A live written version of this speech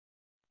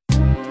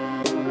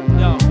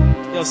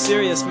Yo,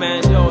 serious,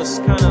 man. Yo, it's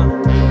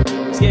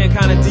getting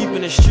kinda deep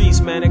in the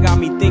streets, man. It got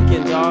me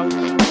thinking, dog.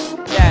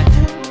 Yeah,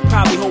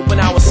 probably hoping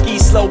I was ski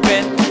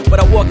sloping, but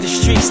I walk the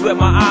streets with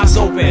my eyes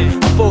open.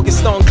 I'm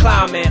focused on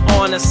climbing,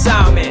 on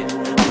assignment.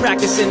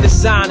 Practicing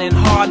designing,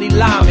 hardly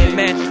liming,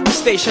 man. I'm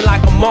stationed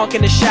like a monk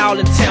in the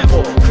Shaolin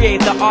temple.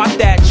 Create the art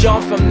that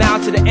jump from now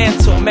to the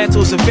end till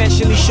mentals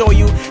eventually show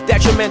you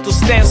detrimental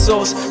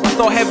stencils. My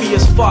thought heavy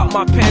as fuck,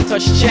 my pen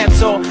touch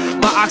gentle.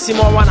 My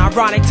oxymoron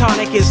ironic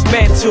tonic is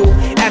meant to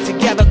add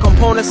together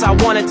components I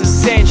wanted to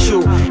send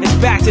you. It's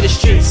back to the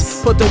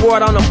streets, put the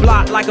word on the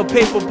block like a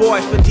paper boy.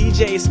 For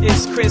DJs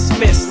it's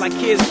Christmas, like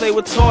kids play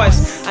with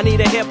toys. I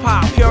need a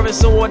hip-hop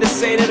purist and what to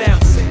say to them.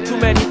 Too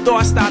many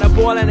thoughts started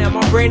boiling in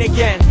my brain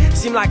again.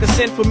 Seem like a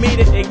sin for me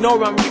to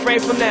ignore and refrain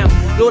from them.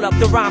 Load up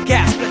the rhyme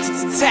gas,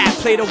 tap,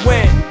 play to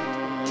win.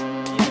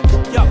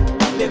 Yo,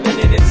 living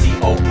in the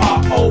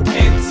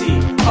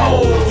T-O-R-O-N-T.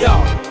 Oh,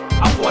 yo,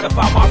 I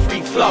fortify my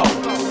free flow.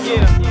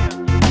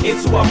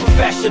 Into a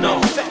professional.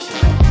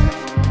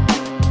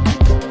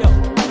 Yo,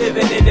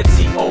 living in the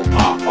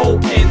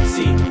T-O-R-O-N-T.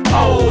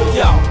 Oh,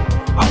 yo,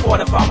 I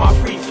fortify my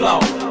free flow.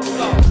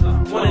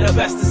 One of the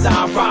best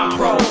design rhyme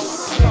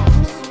pros.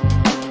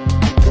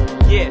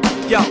 Yeah,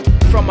 yo.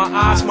 From my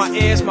eyes, my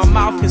ears, my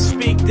mouth can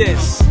speak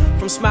this.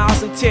 From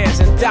smiles and tears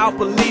and doubt,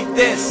 believe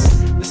this.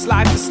 This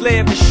life is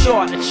lived is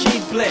short,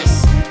 achieve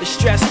bliss. The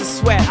stress, the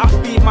sweat, I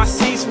feed my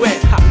seeds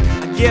with.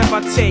 I give,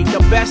 I take, the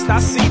best I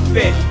see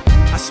fit.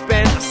 I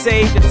spend, I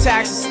save, the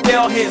taxes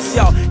still hits.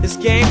 Yo, this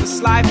game, this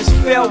life is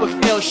filled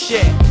with ill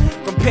shit.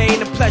 From pain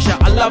to pleasure,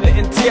 I love it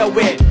and deal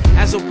with.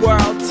 As the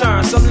world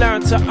turns, some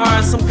learn to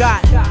earn, some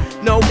got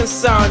no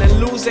concern and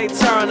lose a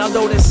turn.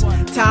 Although this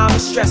time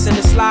is stressing,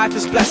 this life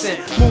is blessing.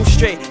 Move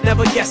straight,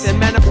 never guessing,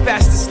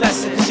 manifest this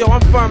lesson. Yo,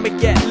 I'm firm and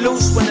get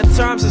loose when the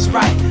terms is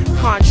right.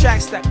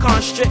 Contracts that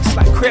constricts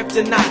like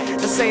kryptonite.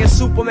 They say a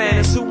Superman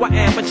is who I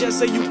am, but just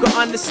so you can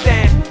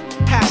understand,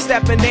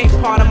 half-stepping ain't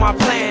part of my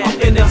plan. I'm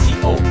in the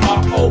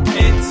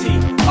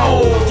T-O-R-O-N-T.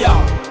 Oh, yo,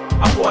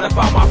 I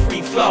fortify my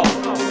free flow.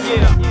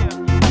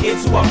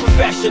 Into a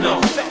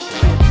professional.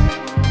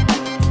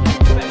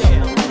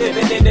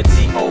 Living in the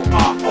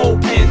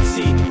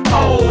T-O-R-O-N-T.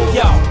 Oh,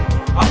 yo,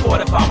 I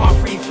fortify my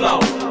free flow.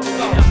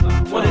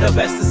 One of the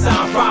best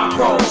design rhyme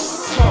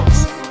pros.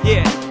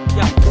 Yeah,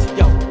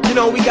 yo, you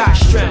know we got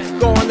strength,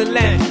 go on the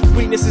length,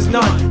 weakness is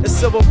none. The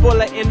silver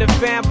bullet in the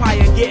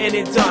vampire getting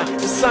it done.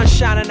 The sun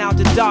shining out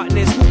the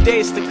darkness, new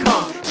days to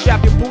come.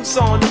 Strap your boots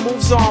on, the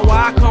moves on where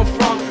I come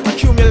from.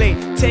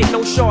 Accumulate, take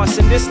no shorts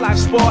in this life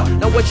sport.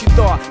 Know what you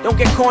thought, don't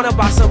get cornered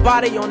by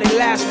somebody on their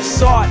last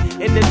resort.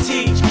 In the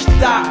teach,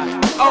 die.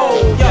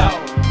 Oh, yo,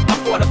 I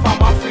fortify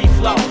my free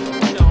flow.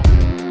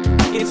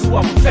 Into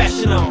a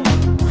professional.